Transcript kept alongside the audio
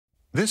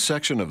This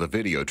section of the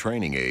video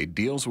training aid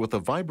deals with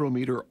the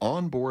vibrometer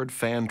onboard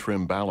fan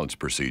trim balance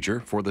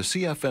procedure for the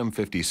CFM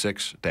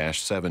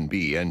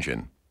 56-7B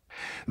engine.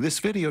 This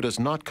video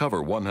does not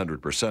cover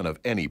 100% of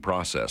any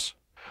process.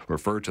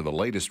 Refer to the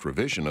latest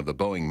revision of the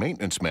Boeing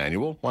maintenance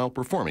manual while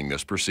performing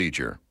this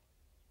procedure.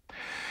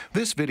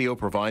 This video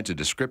provides a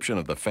description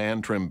of the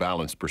fan trim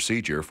balance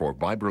procedure for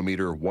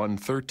vibrometer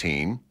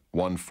 113,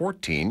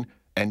 114,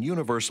 and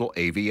universal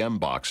AVM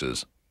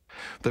boxes.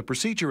 The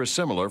procedure is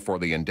similar for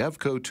the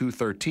Endevco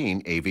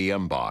 213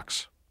 AVM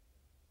box.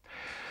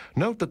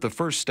 Note that the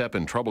first step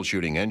in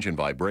troubleshooting engine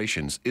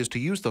vibrations is to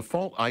use the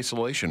fault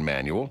isolation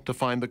manual to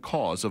find the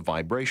cause of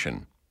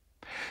vibration.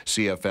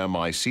 CFM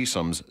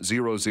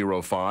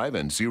ICSUMs 005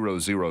 and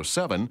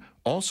 007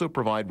 also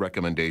provide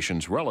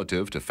recommendations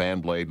relative to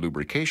fan blade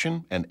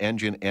lubrication and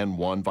engine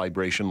N1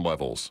 vibration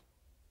levels.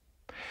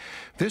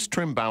 This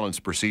trim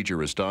balance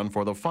procedure is done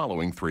for the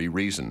following three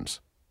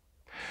reasons.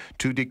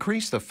 To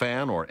decrease the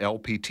fan or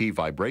LPT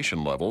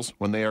vibration levels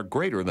when they are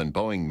greater than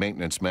Boeing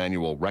Maintenance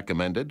Manual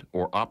recommended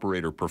or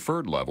operator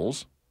preferred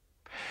levels.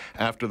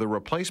 After the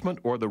replacement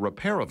or the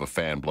repair of a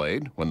fan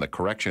blade when the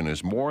correction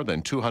is more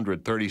than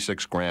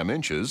 236 gram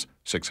inches,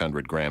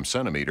 600 gram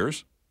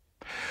centimeters.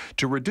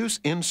 To reduce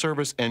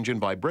in-service engine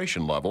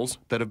vibration levels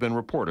that have been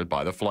reported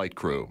by the flight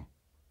crew.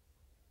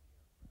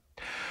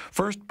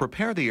 First,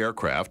 prepare the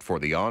aircraft for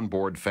the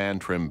onboard fan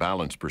trim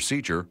balance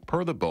procedure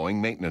per the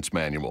Boeing Maintenance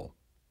Manual.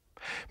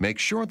 Make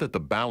sure that the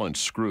balance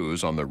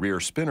screws on the rear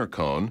spinner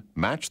cone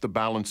match the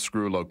balance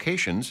screw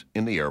locations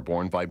in the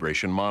airborne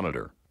vibration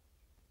monitor.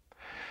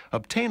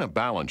 Obtain a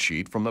balance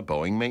sheet from the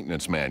Boeing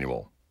Maintenance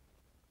Manual.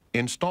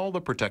 Install the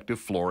protective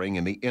flooring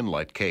in the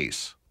inlet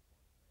case.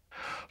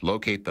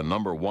 Locate the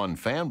number 1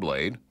 fan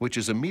blade, which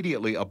is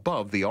immediately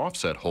above the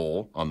offset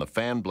hole on the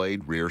fan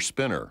blade rear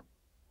spinner.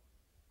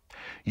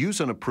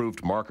 Use an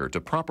approved marker to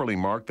properly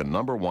mark the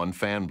number 1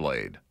 fan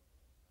blade.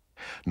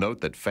 Note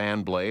that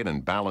fan blade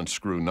and balance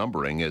screw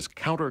numbering is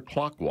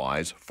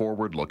counterclockwise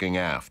forward-looking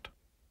aft.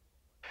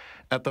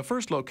 At the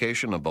first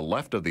location of the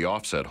left of the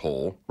offset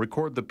hole,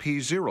 record the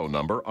P0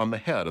 number on the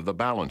head of the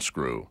balance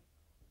screw.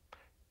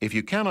 If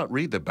you cannot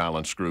read the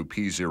balance screw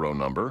P0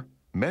 number,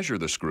 measure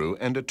the screw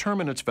and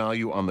determine its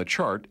value on the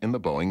chart in the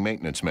Boeing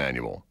Maintenance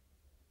Manual.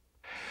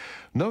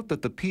 Note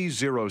that the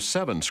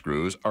P07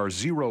 screws are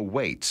 0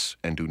 weights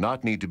and do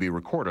not need to be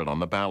recorded on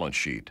the balance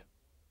sheet.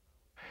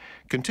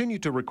 Continue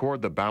to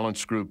record the balance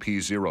screw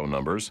P0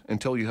 numbers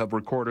until you have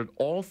recorded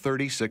all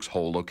 36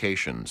 hole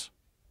locations.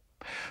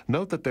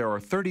 Note that there are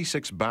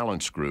 36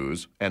 balance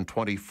screws and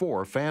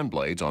 24 fan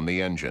blades on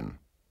the engine.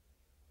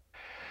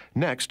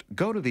 Next,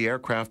 go to the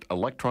aircraft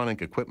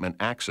electronic equipment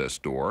access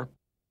door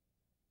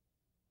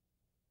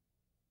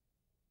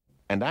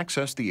and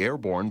access the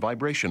airborne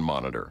vibration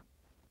monitor.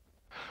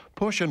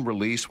 Push and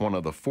release one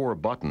of the 4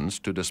 buttons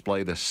to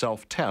display the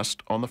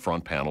self-test on the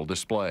front panel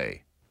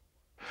display.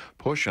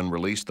 Push and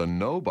release the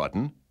No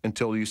button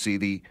until you see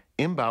the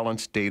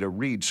Imbalance Data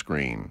Read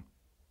screen.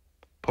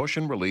 Push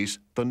and release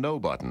the No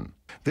button.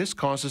 This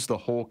causes the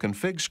whole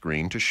config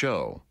screen to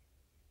show.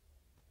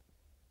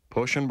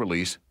 Push and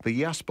release the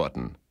Yes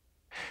button.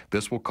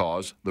 This will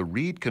cause the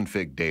Read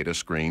Config Data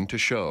screen to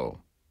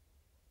show.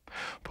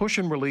 Push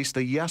and release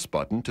the Yes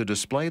button to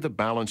display the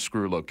balance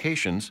screw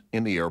locations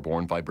in the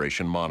airborne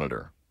vibration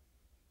monitor.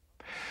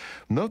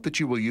 Note that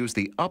you will use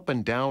the up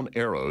and down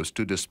arrows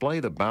to display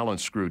the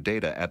balance screw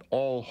data at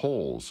all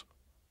holes.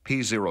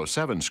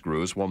 P07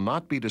 screws will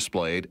not be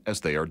displayed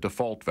as they are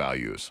default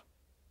values.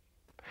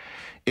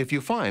 If you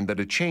find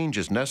that a change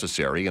is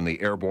necessary in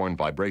the airborne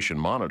vibration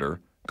monitor,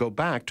 go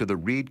back to the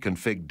Read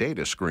Config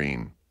Data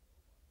screen.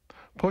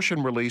 Push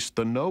and release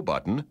the No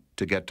button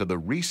to get to the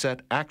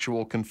Reset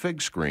Actual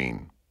Config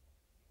screen.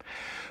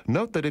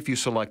 Note that if you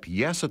select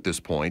Yes at this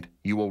point,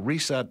 you will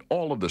reset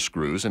all of the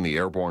screws in the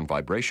airborne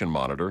vibration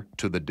monitor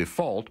to the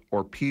default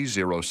or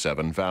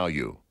P07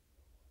 value.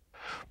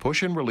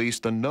 Push and release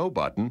the No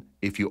button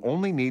if you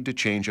only need to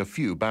change a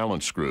few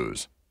balance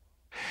screws.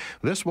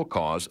 This will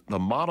cause the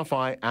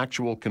Modify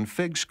Actual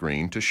Config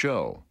screen to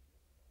show.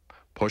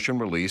 Push and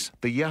release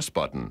the Yes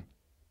button.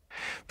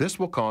 This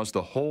will cause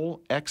the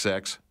whole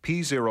XX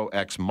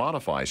P0X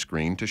Modify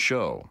screen to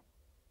show.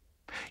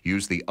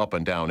 Use the up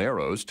and down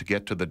arrows to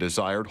get to the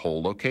desired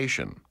hole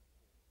location.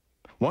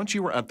 Once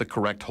you are at the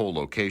correct hole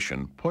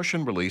location, push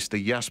and release the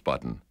Yes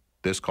button.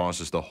 This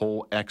causes the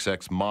whole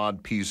XX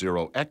Mod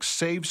P0X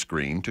Save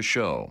screen to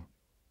show.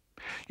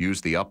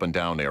 Use the up and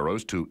down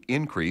arrows to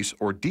increase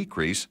or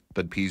decrease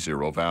the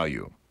P0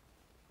 value.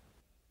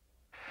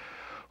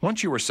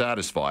 Once you are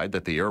satisfied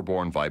that the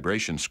airborne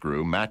vibration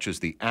screw matches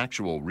the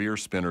actual rear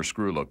spinner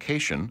screw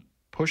location,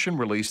 push and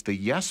release the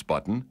Yes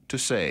button to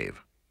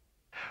save.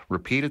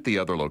 Repeat at the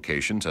other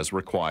locations as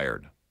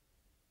required.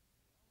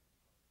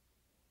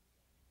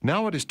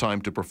 Now it is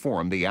time to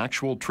perform the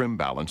actual trim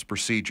balance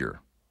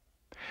procedure.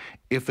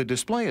 If the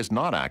display is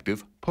not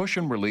active, push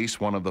and release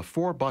one of the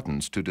 4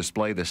 buttons to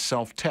display the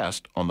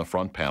self-test on the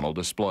front panel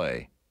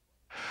display.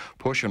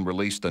 Push and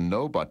release the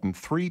No button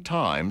 3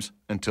 times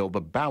until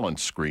the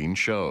balance screen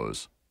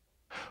shows.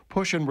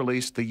 Push and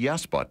release the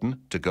Yes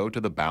button to go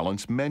to the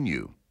Balance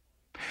menu.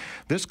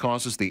 This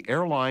causes the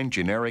airline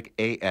generic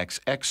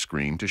AXX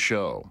screen to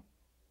show.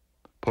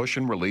 Push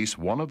and release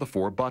one of the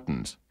four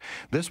buttons.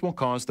 This will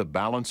cause the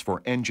Balance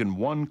for Engine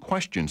 1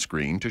 question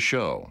screen to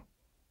show.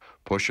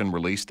 Push and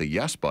release the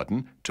Yes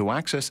button to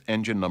access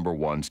Engine number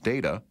 1's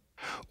data,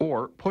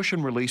 or push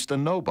and release the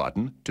No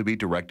button to be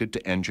directed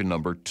to Engine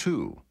number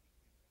 2.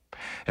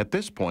 At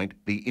this point,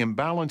 the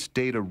Imbalanced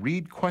Data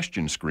Read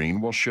question screen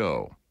will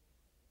show.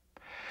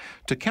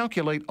 To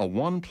calculate a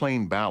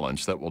one-plane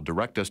balance that will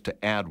direct us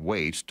to add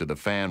weights to the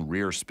fan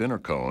rear spinner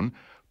cone,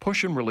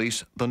 push and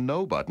release the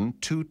No button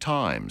 2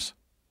 times.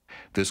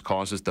 This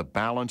causes the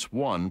Balance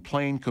 1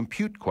 plane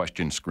compute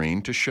question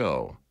screen to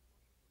show.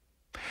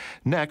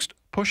 Next,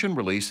 push and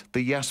release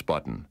the Yes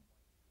button.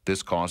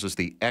 This causes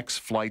the X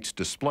Flights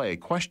Display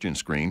question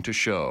screen to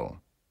show.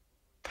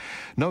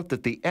 Note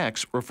that the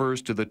X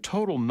refers to the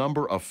total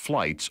number of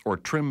flights or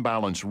trim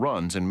balance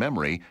runs in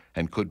memory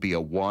and could be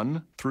a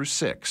 1 through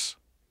 6.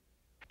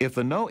 If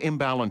the no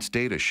imbalance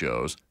data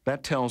shows,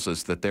 that tells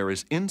us that there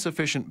is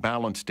insufficient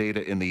balance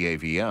data in the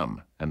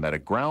AVM and that a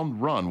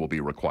ground run will be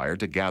required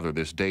to gather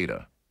this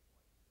data.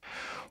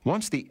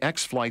 Once the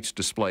X Flights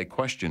Display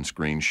question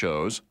screen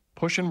shows,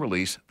 push and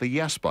release the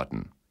Yes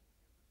button.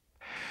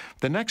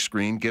 The next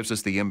screen gives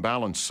us the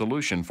imbalance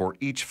solution for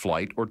each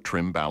flight or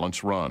trim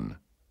balance run.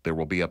 There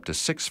will be up to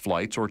 6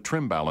 flights or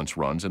trim balance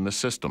runs in the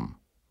system.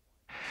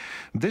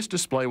 This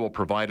display will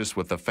provide us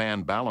with the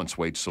fan balance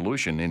weight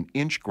solution in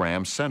inch,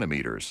 grams,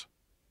 centimeters,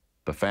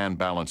 the fan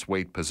balance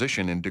weight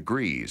position in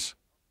degrees.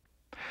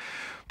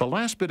 The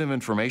last bit of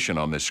information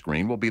on this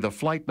screen will be the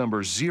flight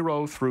numbers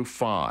 0 through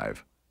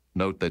 5.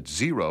 Note that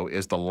 0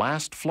 is the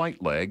last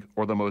flight leg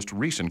or the most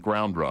recent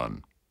ground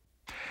run.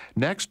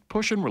 Next,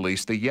 push and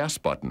release the Yes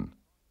button.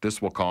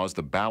 This will cause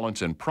the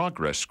Balance in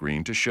Progress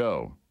screen to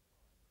show.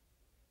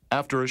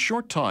 After a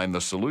short time,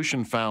 the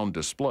solution found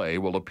display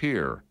will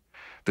appear.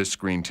 This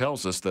screen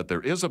tells us that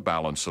there is a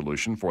balance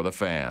solution for the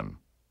fan.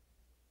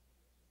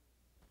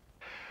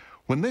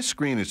 When this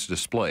screen is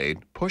displayed,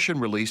 push and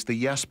release the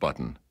Yes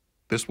button.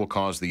 This will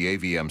cause the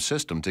AVM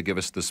system to give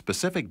us the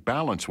specific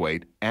balance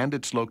weight and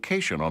its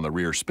location on the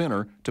rear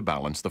spinner to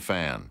balance the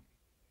fan.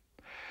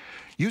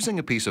 Using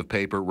a piece of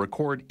paper,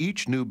 record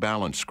each new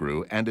balance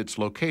screw and its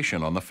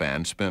location on the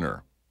fan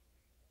spinner.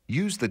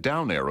 Use the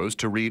down arrows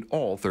to read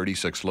all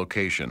 36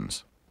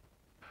 locations.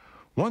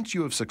 Once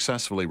you have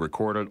successfully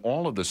recorded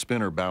all of the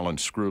spinner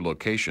balance screw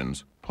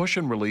locations, push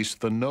and release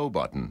the No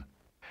button.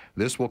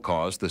 This will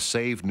cause the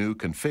Save New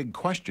Config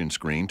question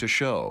screen to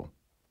show.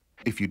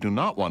 If you do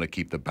not want to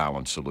keep the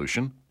balance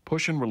solution,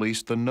 push and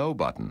release the No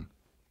button.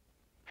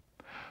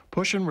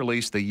 Push and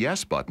release the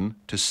Yes button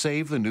to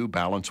save the new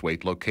balance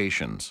weight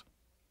locations.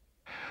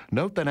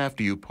 Note that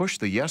after you push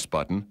the Yes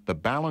button, the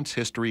balance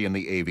history in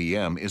the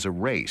AVM is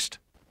erased.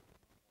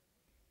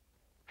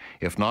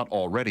 If not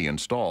already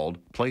installed,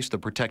 place the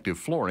protective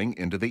flooring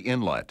into the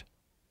inlet.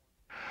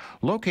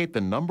 Locate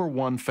the number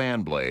 1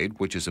 fan blade,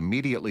 which is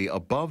immediately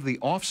above the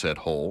offset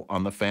hole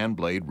on the fan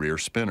blade rear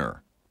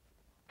spinner.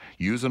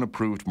 Use an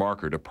approved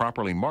marker to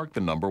properly mark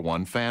the number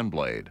 1 fan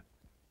blade.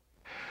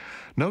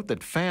 Note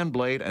that fan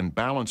blade and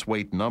balance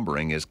weight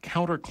numbering is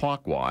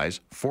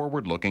counterclockwise,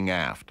 forward-looking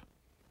aft.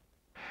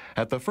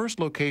 At the first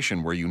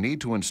location where you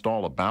need to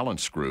install a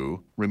balance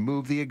screw,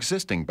 remove the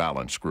existing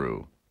balance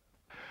screw.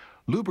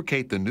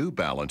 Lubricate the new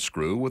balance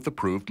screw with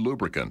approved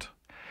lubricant.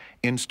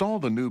 Install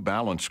the new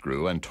balance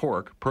screw and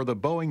torque per the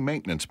Boeing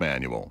maintenance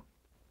manual.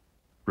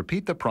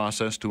 Repeat the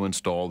process to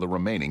install the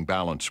remaining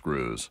balance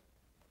screws.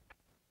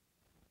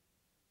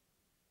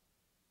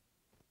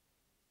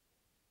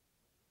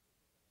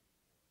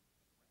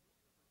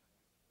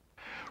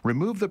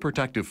 Remove the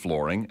protective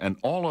flooring and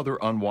all other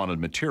unwanted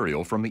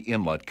material from the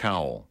inlet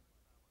cowl.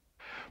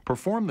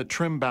 Perform the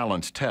trim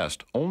balance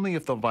test only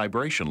if the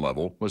vibration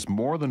level was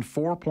more than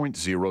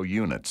 4.0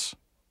 units.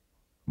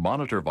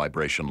 Monitor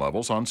vibration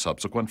levels on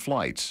subsequent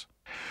flights.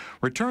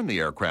 Return the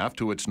aircraft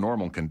to its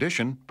normal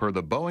condition per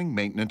the Boeing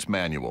maintenance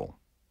manual.